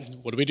like, all right,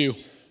 what do we do?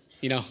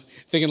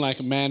 Thinking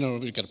like, man,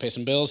 we've got to pay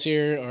some bills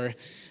here.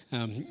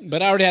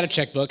 But I already had a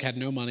checkbook, had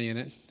no money in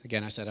it.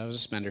 Again, I said I was a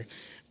spender.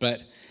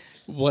 But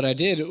what I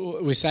did,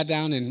 we sat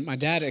down, and my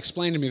dad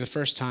explained to me the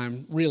first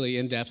time, really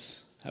in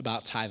depth,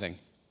 about tithing.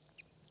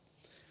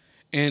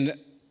 And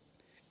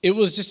it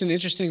was just an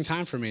interesting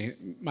time for me.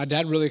 My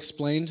dad really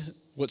explained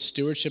what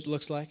stewardship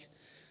looks like.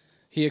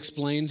 He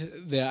explained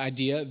the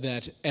idea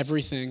that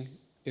everything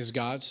is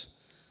God's.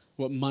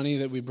 What money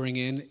that we bring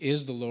in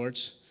is the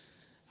Lord's.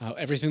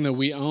 Everything that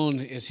we own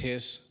is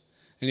His.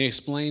 And he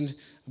explained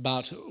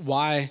about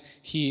why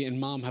he and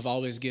mom have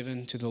always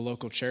given to the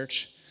local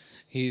church.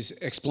 He's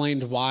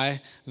explained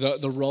why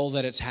the role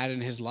that it's had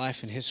in his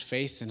life and his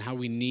faith and how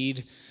we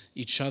need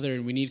each other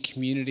and we need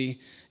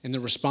community and the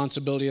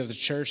responsibility of the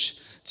church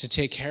to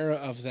take care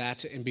of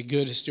that and be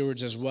good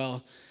stewards as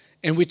well.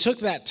 And we took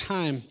that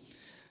time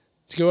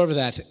to go over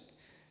that,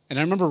 and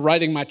I remember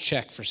writing my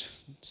check for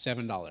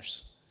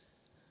 $7,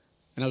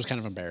 and I was kind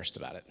of embarrassed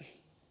about it.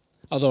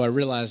 Although I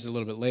realized a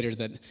little bit later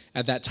that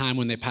at that time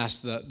when they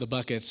passed the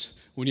buckets,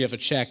 when you have a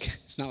check,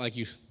 it's not like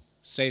you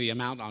say the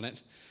amount on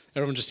it.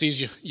 Everyone just sees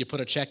you put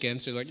a check in,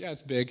 so you're like, yeah,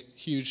 it's big,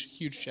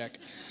 huge check.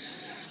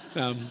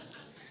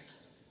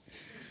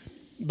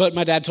 But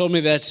my dad told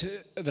me that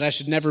I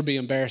should never be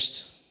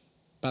embarrassed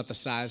about the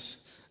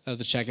size of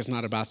the check. It's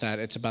not about that.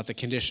 It's about the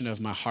condition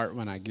of my heart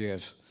when I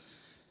give.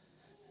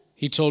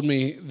 He told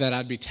me that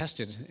I'd be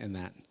tested in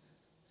that.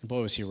 And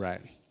boy, was he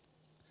right.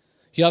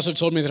 He also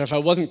told me that if I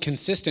wasn't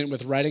consistent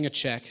with writing a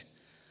check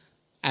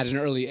at an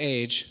early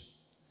age,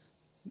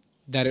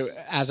 that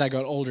as I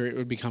got older, it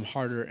would become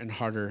harder and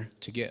harder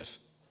to give.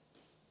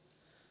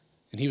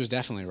 And he was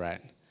definitely right.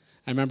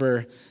 I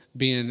remember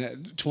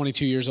being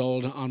 22 years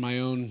old on my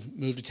own,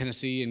 moved to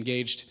Tennessee,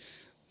 engaged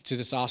to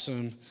this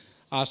awesome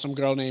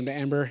girl named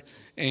Amber.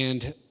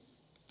 And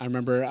I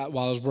remember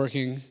while I was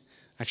working,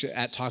 actually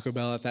at Taco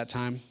Bell at that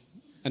time,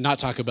 and not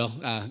Taco Bell,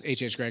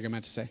 H.H. Gregg, I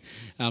meant to say.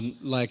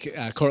 Like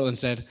Cortland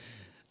said,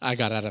 I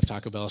got out of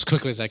Taco Bell as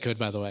quickly as I could,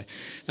 by the way.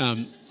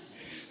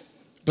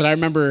 But I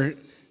remember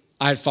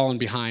I had fallen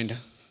behind.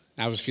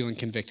 I was feeling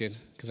convicted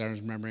because I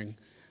was remembering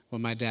what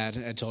my dad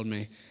had told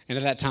me. And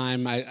at that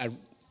time, I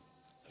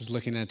was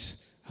looking at,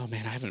 oh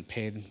man, I haven't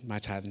paid my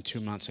tithe in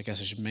 2 months. I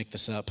guess I should make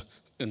this up.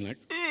 And like,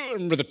 I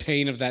remember the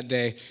pain of that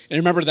day. And I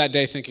remember that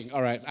day thinking,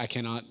 all right, I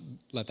cannot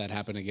let that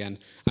happen again.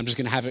 I'm just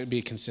going to have it be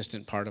a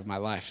consistent part of my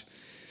life.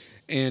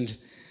 And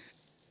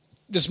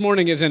this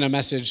morning isn't a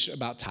message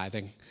about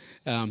tithing.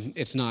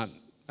 It's not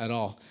at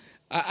all.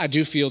 I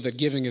do feel that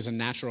giving is a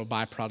natural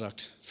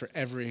byproduct for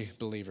every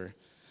believer,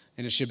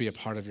 and it should be a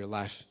part of your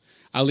life.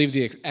 I'll leave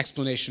the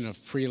explanation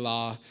of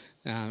pre-law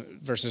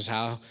versus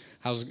how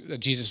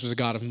Jesus was a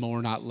God of more,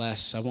 not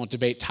less. I won't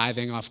debate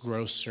tithing off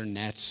gross or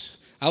net.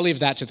 I'll leave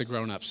that to the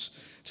grown-ups.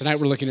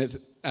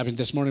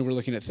 This morning we're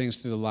looking at things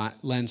through the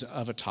lens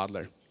of a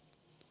toddler.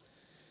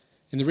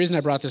 And the reason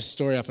I brought this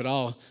story up at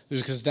all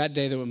was because that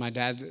day that when my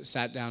dad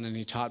sat down and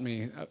he taught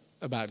me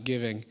about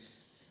giving,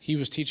 he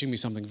was teaching me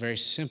something very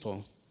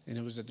simple, and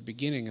it was at the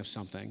beginning of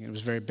something. It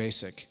was very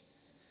basic.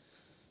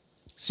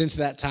 Since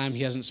that time,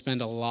 he hasn't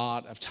spent a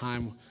lot of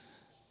time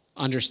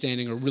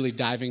understanding or really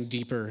diving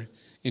deeper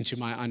into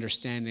my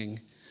understanding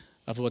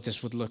of what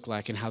this would look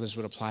like and how this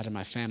would apply to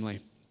my family.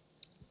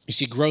 You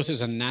see, growth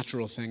is a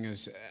natural thing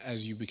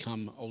as you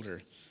become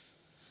older.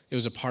 It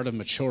was a part of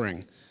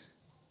maturing.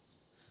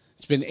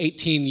 It's been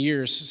 18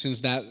 years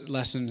since that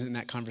lesson and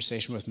that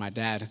conversation with my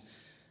dad.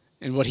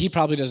 And what he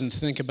probably doesn't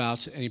think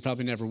about, and he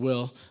probably never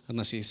will,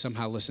 unless he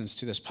somehow listens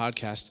to this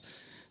podcast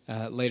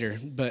later,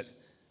 but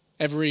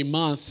every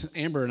month,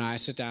 Amber and I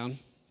sit down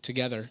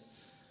together,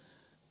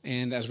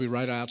 and as we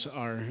write out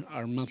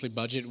our monthly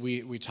budget,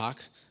 we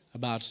talk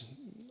about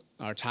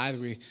our tithe.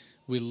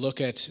 We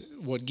look at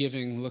what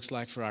giving looks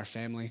like for our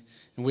family,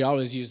 and we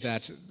always use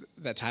that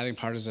tithing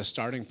part as a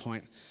starting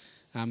point.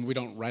 We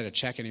don't write a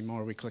check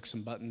anymore. We click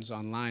some buttons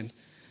online.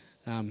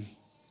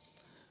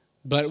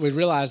 But we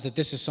realize that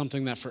this is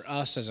something that for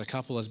us as a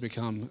couple has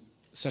become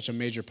such a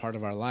major part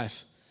of our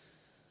life,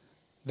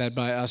 that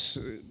by us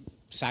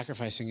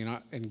sacrificing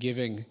and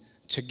giving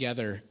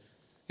together,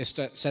 it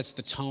sets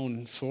the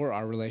tone for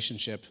our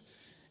relationship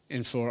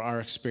and for our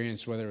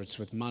experience, whether it's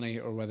with money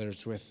or whether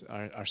it's with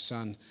our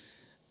son.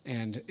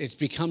 And it's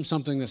become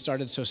something that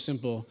started so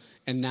simple,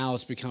 and now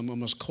it's become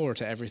almost core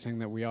to everything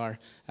that we are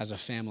as a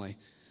family.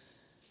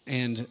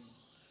 And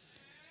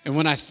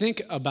when I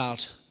think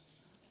about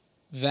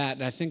that,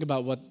 and I think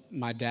about what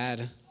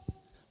that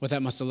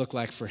must have looked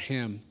like for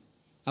him,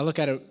 I look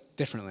at it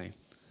differently.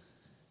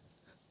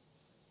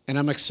 And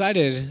I'm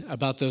excited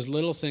about those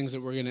little things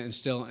that we're going to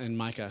instill in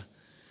Micah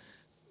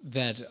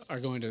that are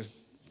going to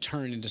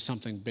turn into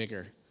something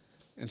bigger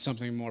and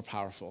something more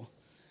powerful.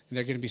 And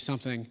they're going to be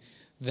something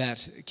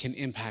that can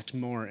impact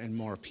more and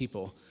more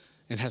people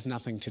and has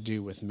nothing to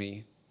do with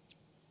me.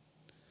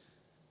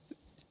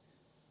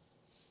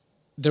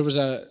 There was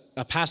a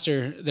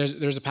pastor,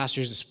 there's a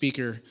pastor who's a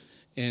speaker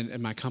in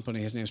my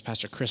company. His name is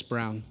Pastor Chris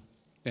Brown.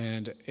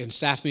 And in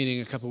staff meeting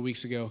a couple of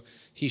weeks ago,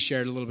 he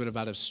shared a little bit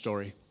about his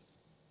story.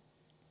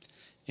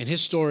 And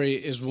his story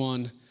is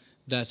one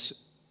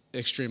that's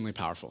extremely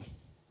powerful.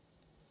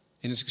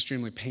 And it's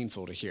extremely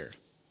painful to hear.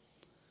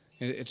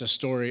 It's a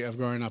story of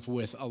growing up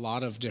with a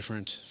lot of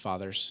different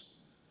fathers.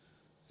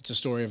 It's a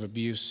story of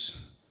abuse,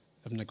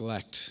 of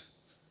neglect,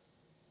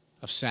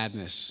 of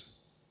sadness.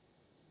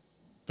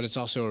 But it's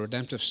also a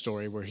redemptive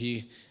story where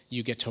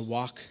you get to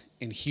walk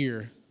and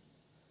hear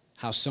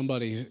how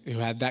somebody who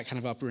had that kind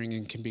of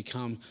upbringing can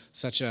become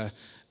such an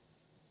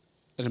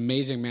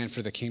amazing man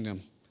for the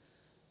kingdom.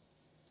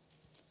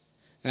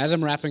 And as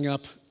I'm wrapping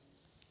up,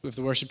 if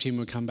the worship team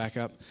would come back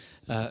up,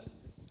 I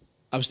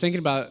was thinking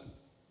about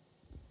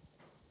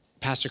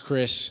Pastor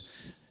Chris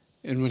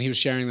and when he was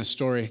sharing this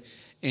story,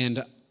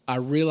 and I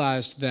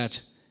realized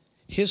that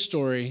his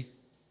story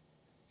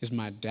is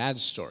my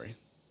dad's story.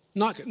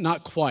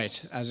 Not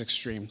quite as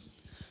extreme,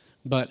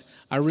 but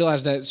I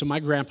realized that, so my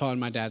grandpa on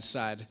my dad's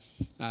side,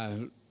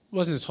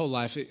 wasn't his whole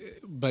life,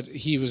 but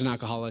he was an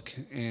alcoholic,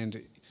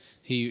 and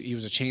he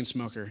was a chain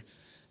smoker.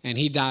 And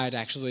he died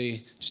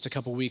actually just a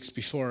couple weeks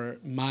before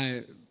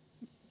my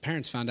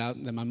parents found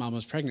out that my mom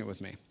was pregnant with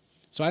me.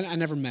 So I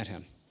never met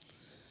him.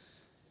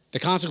 The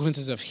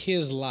consequences of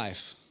his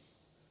life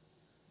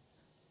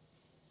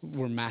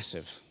were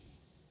massive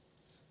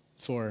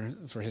for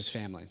his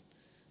family.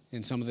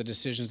 And some of the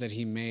decisions that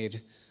he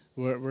made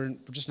were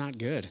just not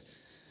good.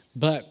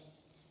 But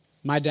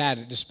my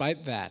dad,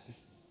 despite that,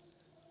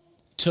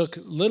 took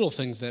little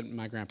things that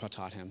my grandpa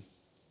taught him.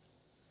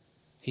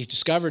 He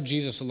discovered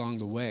Jesus along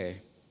the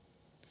way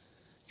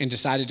and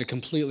decided to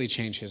completely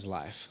change his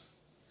life.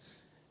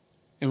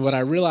 And what I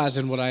realized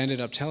and what I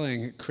ended up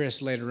telling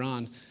Chris later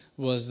on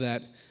was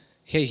that,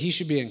 hey, he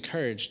should be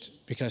encouraged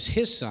because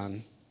his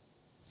son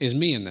is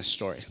me in this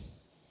story.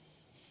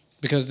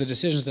 Because the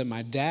decisions that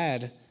my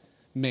dad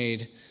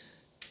made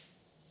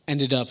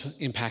ended up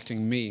impacting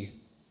me,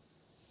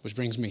 which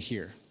brings me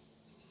here.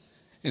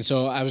 And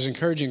so I was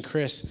encouraging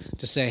Chris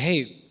to say,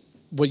 hey,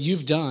 what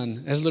you've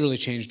done has literally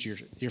changed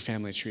your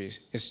family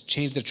trees. It's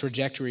changed the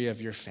trajectory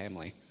of your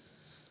family.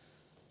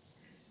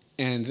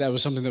 And that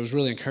was something that was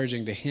really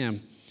encouraging to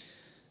him.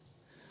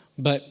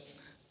 But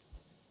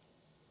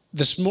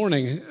this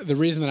morning, the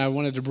reason that I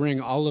wanted to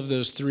bring all of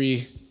those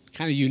three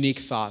kind of unique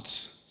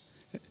thoughts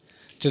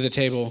to the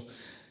table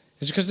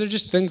is because they're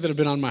just things that have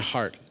been on my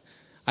heart.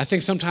 I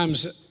think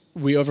sometimes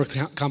we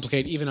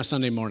overcomplicate even a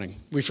Sunday morning.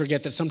 We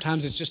forget that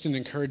sometimes it's just an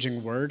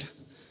encouraging word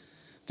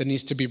that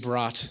needs to be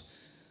brought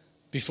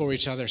before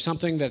each other,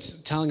 something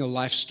that's telling a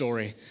life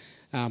story.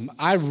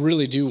 I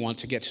really do want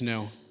to get to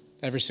know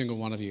every single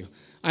one of you.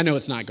 I know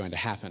it's not going to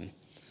happen.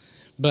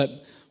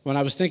 But when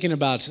I was thinking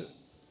about,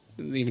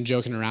 even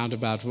joking around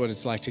about what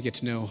it's like to get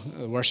to know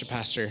a worship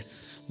pastor,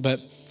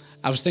 but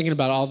I was thinking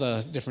about all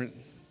the different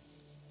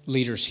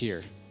leaders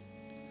here,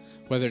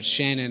 whether it's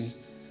Shannon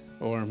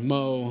or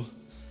Mo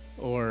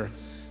or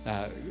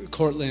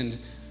Cortland,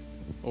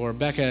 or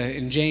Becca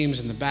and James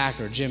in the back,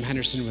 or Jim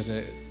Henderson with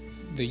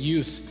the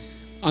youth.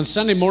 On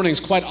Sunday mornings,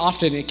 quite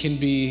often it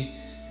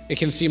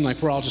can seem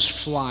like we're all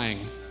just flying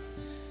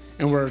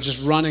and we're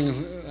just running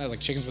like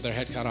chickens with our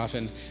head cut off.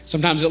 And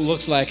sometimes it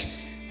looks like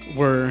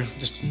we're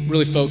just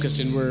really focused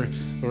and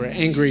we're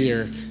angry,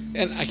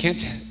 and I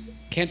can't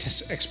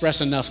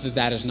express enough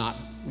that is not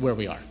where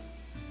we are.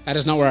 That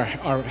is not where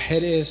our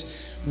head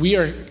is.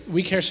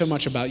 We care so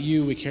much about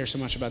you. We care so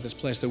much about this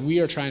place that we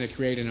are trying to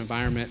create an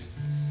environment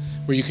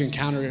where you can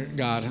encounter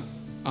God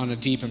on a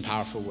deep and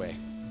powerful way.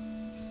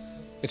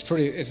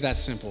 It's that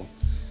simple.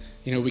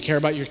 We care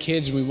about your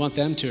kids and we want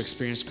them to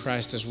experience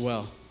Christ as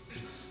well.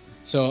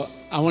 So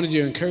I wanted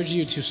to encourage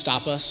you to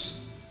stop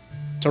us,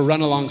 to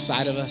run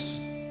alongside of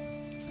us.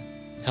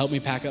 Help me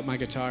pack up my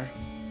guitar.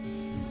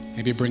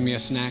 Maybe bring me a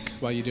snack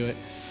while you do it.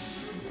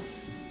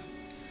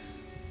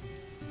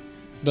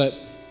 But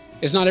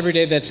it's not every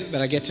day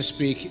that I get to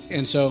speak.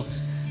 And so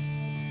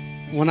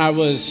when I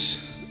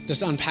was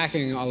just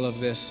unpacking all of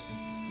this,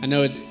 I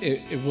know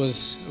it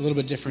was a little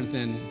bit different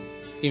than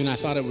even I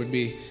thought it would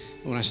be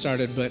when I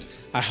started. But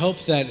I hope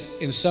that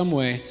in some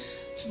way,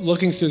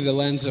 looking through the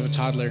lens of a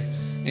toddler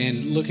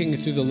and looking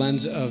through the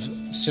lens of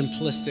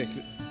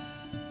simplistic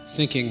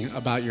thinking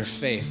about your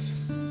faith,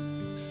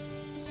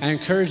 I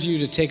encourage you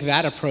to take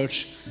that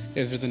approach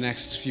over the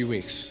next few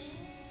weeks.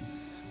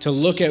 To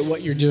look at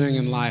what you're doing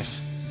in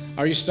life.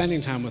 Are you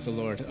spending time with the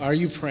Lord? Are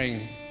you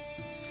praying?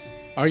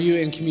 Are you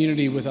in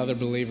community with other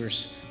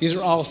believers? These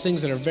are all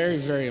things that are very,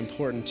 very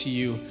important to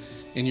you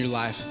in your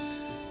life.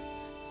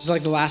 It's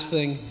like the last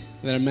thing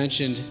that I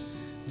mentioned,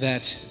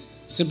 that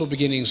simple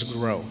beginnings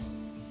grow.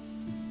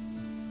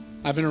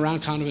 I've been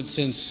around Conduit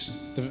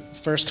since the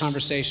first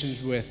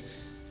conversations with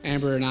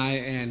Amber and I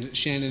and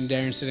Shannon and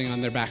Darren sitting on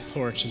their back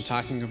porch and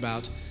talking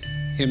about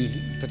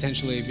him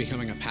potentially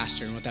becoming a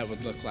pastor and what that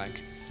would look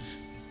like.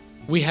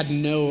 We had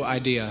no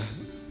idea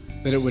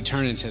that it would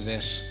turn into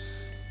this.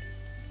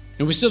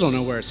 And we still don't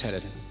know where it's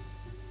headed.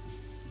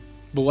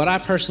 But what I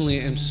personally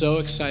am so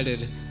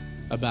excited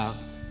about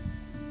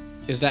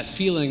is that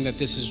feeling that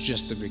this is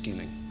just the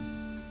beginning.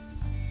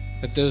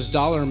 That those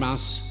dollar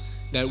amounts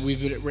that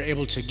we're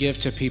able to give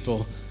to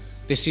people,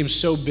 they seem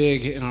so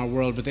big in our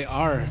world, but they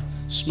are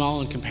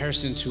small in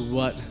comparison to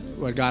what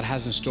God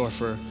has in store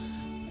for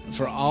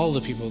all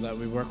the people that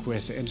we work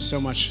with, and so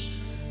much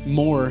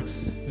more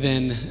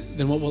than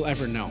what we'll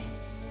ever know.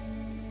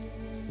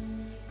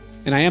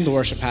 And I am the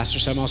worship pastor,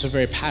 so I'm also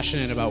very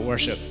passionate about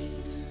worship.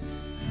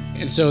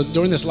 And so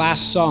during this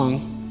last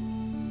song,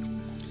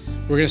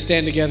 we're going to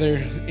stand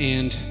together,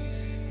 and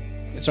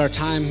it's our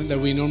time that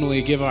we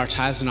normally give our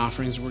tithes and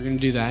offerings. We're going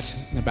to do that.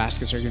 The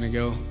baskets are going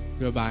to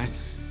go by.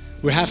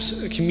 We have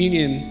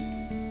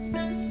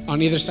communion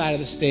on either side of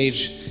the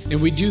stage,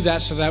 and we do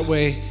that so that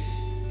way,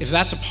 if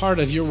that's a part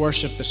of your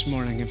worship this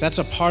morning, if that's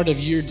a part of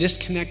your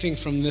disconnecting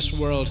from this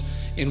world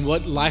and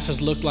what life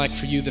has looked like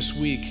for you this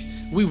week,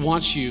 we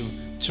want you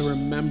to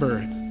remember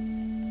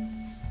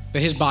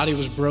that his body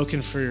was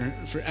broken for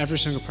every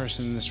single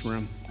person in this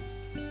room.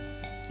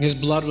 His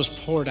blood was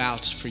poured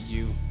out for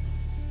you.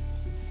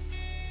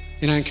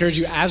 And I encourage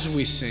you, as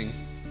we sing,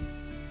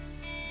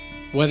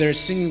 whether it's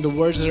singing the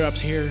words that are up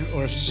here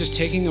or if it's just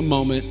taking a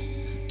moment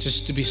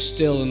just to be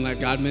still and let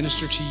God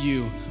minister to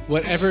you,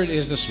 whatever it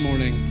is this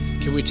morning,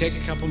 can we take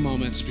a couple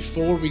moments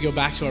before we go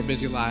back to our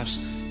busy lives,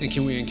 and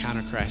can we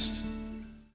encounter Christ?